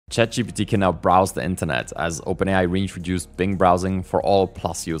ChatGPT can now browse the internet, as OpenAI reintroduced Bing browsing for all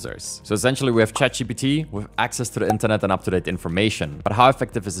Plus users. So essentially we have ChatGPT with access to the internet and up-to-date information. But how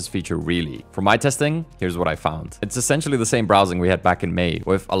effective is this feature really? For my testing, here's what I found. It's essentially the same browsing we had back in May,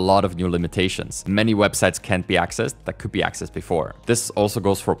 with a lot of new limitations. Many websites can't be accessed that could be accessed before. This also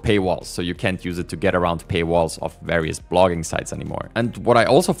goes for paywalls, so you can't use it to get around paywalls of various blogging sites anymore. And what I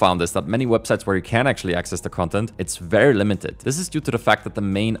also found is that many websites where you can actually access the content, it's very limited. This is due to the fact that the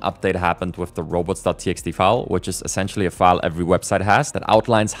main update happened with the robots.txt file, which is essentially a file every website has that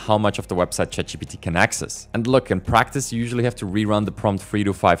outlines how much of the website ChatGPT can access. And look, in practice, you usually have to rerun the prompt 3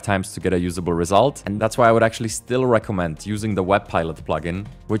 to 5 times to get a usable result. And that's why I would actually still recommend using the Web Pilot plugin,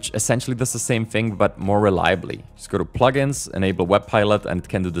 which essentially does the same thing, but more reliably. Just go to plugins, enable Web Pilot, and it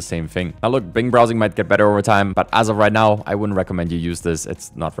can do the same thing. Now look, Bing browsing might get better over time, but as of right now, I wouldn't recommend you use this.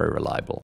 It's not very reliable.